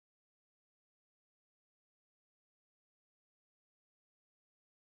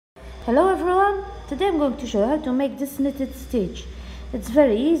Hello everyone, today I'm going to show you how to make this knitted stitch. It's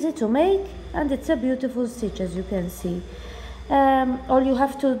very easy to make and it's a beautiful stitch, as you can see. All you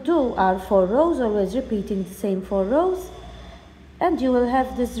have to do are 4 rows, always repeating the same 4 rows, and you will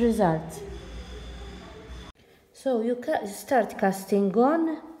have this result. So you start casting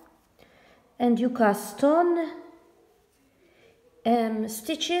on, and you cast on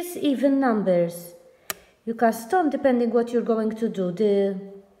stitches, even numbers. You cast on depending what you're going to do,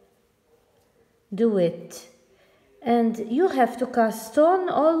 the width, and you have to cast on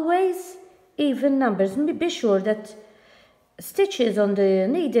always even numbers. Be sure that stitches on the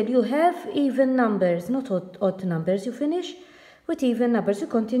needle you have even numbers, not odd numbers. You finish with even numbers. You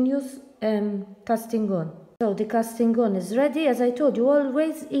continue casting on. So the casting on is ready. As I told you,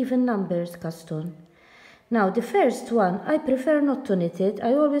 always even numbers cast on. Now the first one, I prefer not to knit it.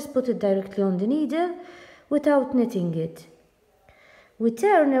 I always put it directly on the needle without knitting it. We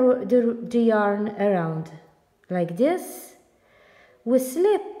turn the yarn around like this. We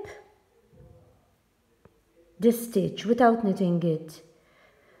slip the stitch without knitting it.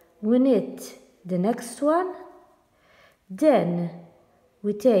 We knit the next one. Then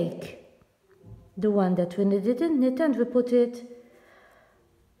we take the one that we didn't knit and we put it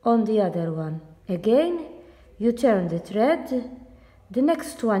on the other one. Again, you turn the thread. The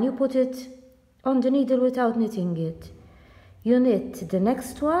next one, you put it on the needle without knitting it. You knit the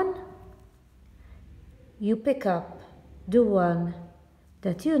next one, you pick up the one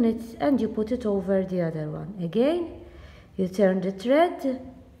that you knit and you put it over the other one. Again, you turn the thread,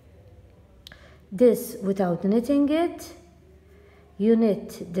 this without knitting it, you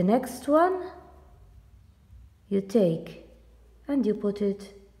knit the next one, you take and you put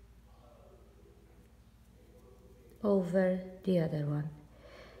it over the other one.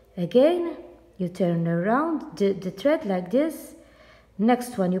 Again, you turn around the thread like this.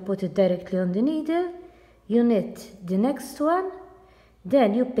 Next one, you put it directly on the needle. You knit the next one.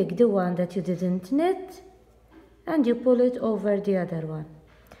 Then you pick the one that you didn't knit and you pull it over the other one.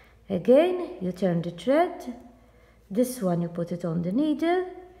 Again, you turn the thread. This one, you put it on the needle.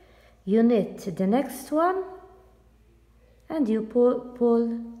 You knit the next one and you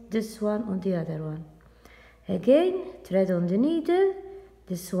pull this one on the other one. Again, thread on the needle,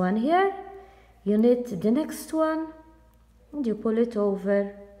 this one here, you knit the next one and you pull it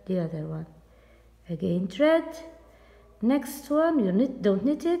over the other one. Again, thread, next one, you don't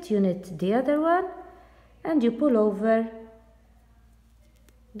knit it, you knit the other one and you pull over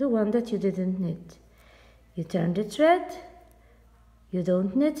the one that you didn't knit. You turn the thread, you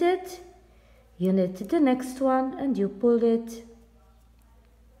don't knit it, you knit the next one and you pull it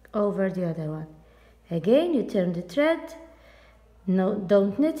over the other one. Again, you turn the thread, no,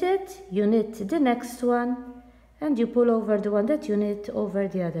 don't knit it, you knit the next one and you pull over the one that you knit over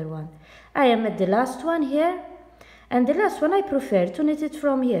the other one. I am at the last one here, and the last one I prefer to knit it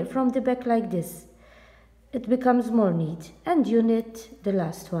from here, from the back like this. It becomes more neat, and you knit the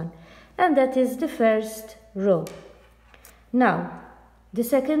last one. And that is the first row. Now, the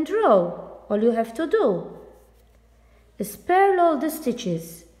second row, all you have to do is purl all the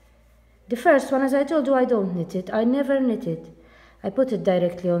stitches. The first one, as I told you, I don't knit it. I never knit it. I put it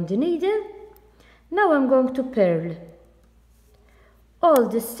directly on the needle. Now I'm going to purl all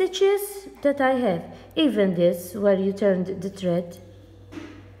the stitches that I have. Even this, where you turned the thread.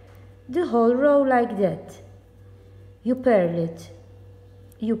 The whole row like that. You purl it.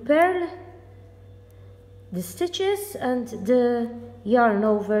 You purl the stitches and the yarn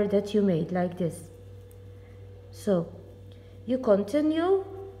over that you made like this. So, you continue.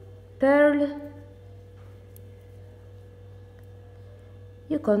 Purl,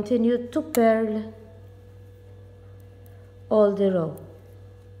 you continue to purl all the row.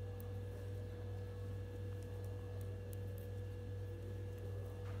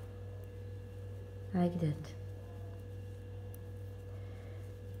 Like that.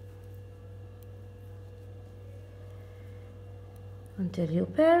 Until you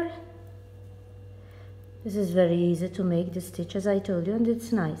purl. This is very easy to make the stitch, as I told you, and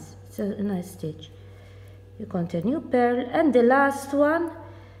it's nice. It's a nice stitch. You continue purl, and the last one,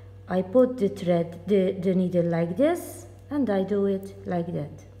 I put the thread, the needle like this, and I do it like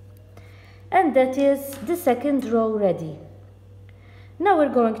that. And that is the second row ready. Now we're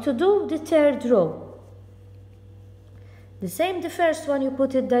going to do the third row. The same, the first one, you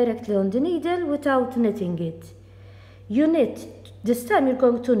put it directly on the needle without knitting it. You knit, this time you're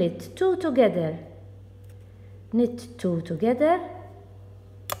going to knit 2 together. Knit 2 together.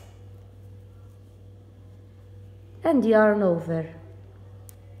 And yarn over.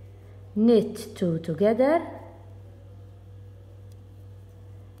 Knit 2 together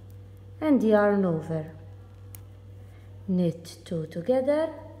and yarn over. Knit 2 together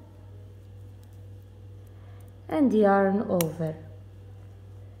and yarn over.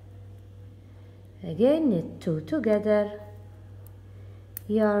 Again, knit 2 together,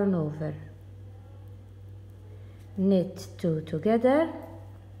 yarn over. Knit 2 together,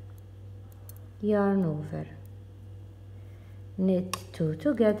 yarn over. Knit 2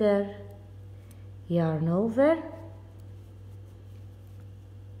 together, yarn over.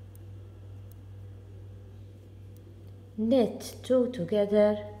 Knit 2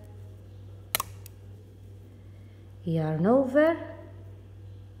 together, yarn over.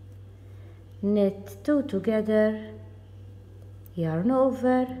 Knit 2 together, yarn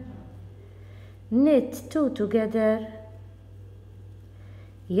over. Knit 2 together,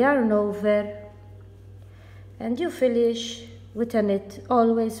 yarn over, and you finish with a knit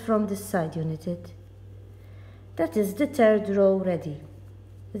always from this side you knit it. That is the third row ready.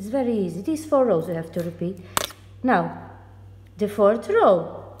 It's very easy. These 4 rows you have to repeat. Now, the 4th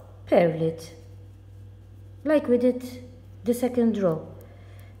row, purl it, like we did the 2nd row.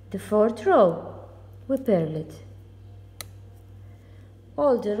 The 4th row, we purl it.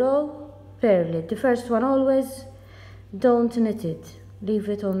 All the row, purl it. The first one always, don't knit it. Leave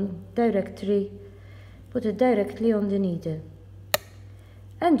it on directly, put it directly on the needle.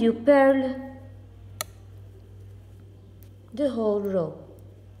 And you purl the whole row.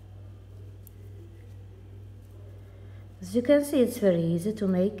 As you can see, it's very easy to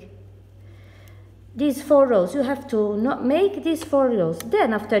make. These 4 rows, you have to not make these 4 rows.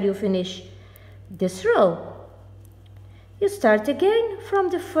 Then after you finish this row, you start again from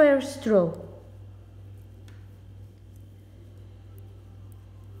the first row.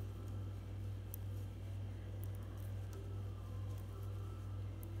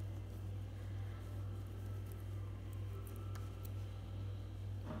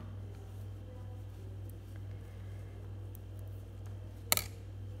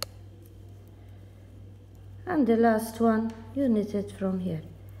 And the last one, you knit it from here.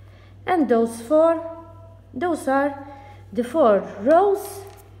 And those are the 4 rows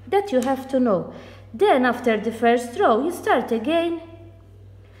that you have to know. Then after the first row, you start again.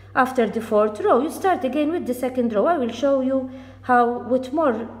 After the 4th row, you start again with the 2nd row. I will show you how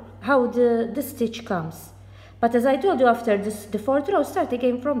the stitch comes. But as I told you, after the 4th row, start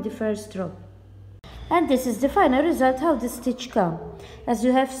again from the 1st row. And this is the final result, how the stitch comes. As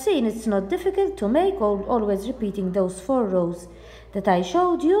you have seen, it's not difficult to make, always repeating those 4 rows that I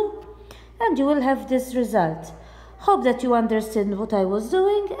showed you, and you will have this result. Hope that you understand what I was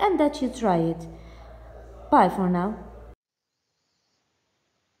doing and that you try it. Bye for now.